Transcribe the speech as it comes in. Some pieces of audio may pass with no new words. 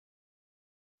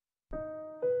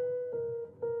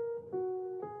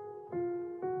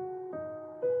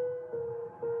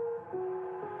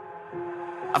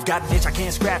I've got an itch I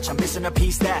can't scratch, I'm missing a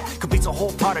piece that completes a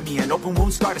whole part of me, an open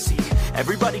wound scar to see.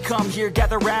 Everybody come here,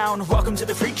 gather round, welcome to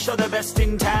the freak show, the best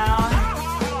in town.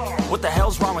 What the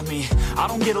hell's wrong with me? I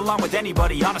don't get along with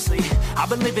anybody, honestly. I've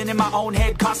been living in my own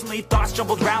head constantly, thoughts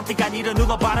jumbled round, think I need a new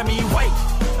lobotomy. Wait,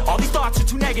 all these thoughts are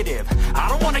too negative. I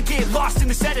don't wanna get lost in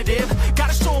the sedative.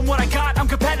 Gotta show them what I got, I'm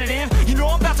competitive. You know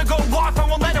I'm about to go off, I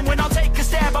won't let them win, I'll take a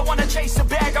stab. I wanna chase a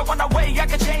bag, I wanna weigh, I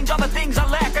can change all the things I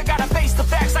lack. I gotta face the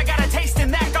facts, I got a taste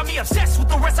in that. Got me obsessed with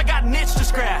the rest, I got an itch to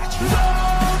scratch.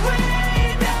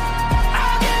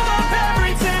 I'll give up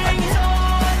everything.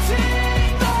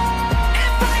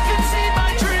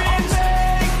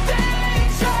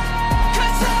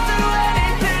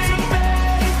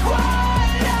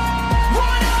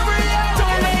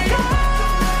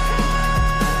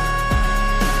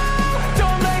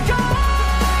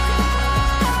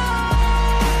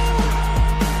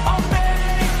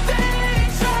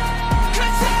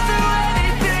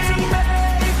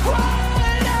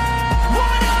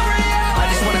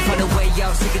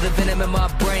 The venom in my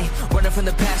brain, running from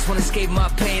the past, wanna escape my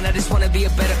pain. I just wanna be a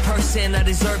better person, I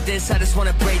deserve this, I just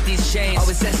wanna break these chains.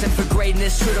 Always destined for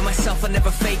greatness, true to myself, I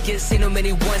never fake it. Seen too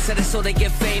many once that I so they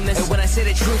get famous. And when I say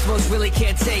the truth, most really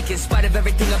can't take it. In spite of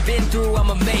everything I've been through,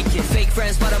 I'ma make it. Fake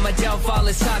friends, but on my downfall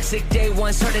is toxic. Day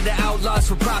one, started to outlaws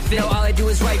for profit. Now all I do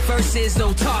is write verses,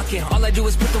 no talking. All I do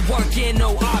is put the work in,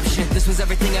 no option. This was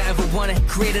everything I ever wanted.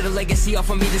 Created a legacy off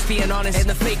of me, just being honest. And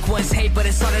the fake ones hate, but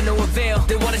it's all to no avail.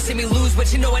 They wanna see me lose,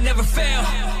 but you know I never fail.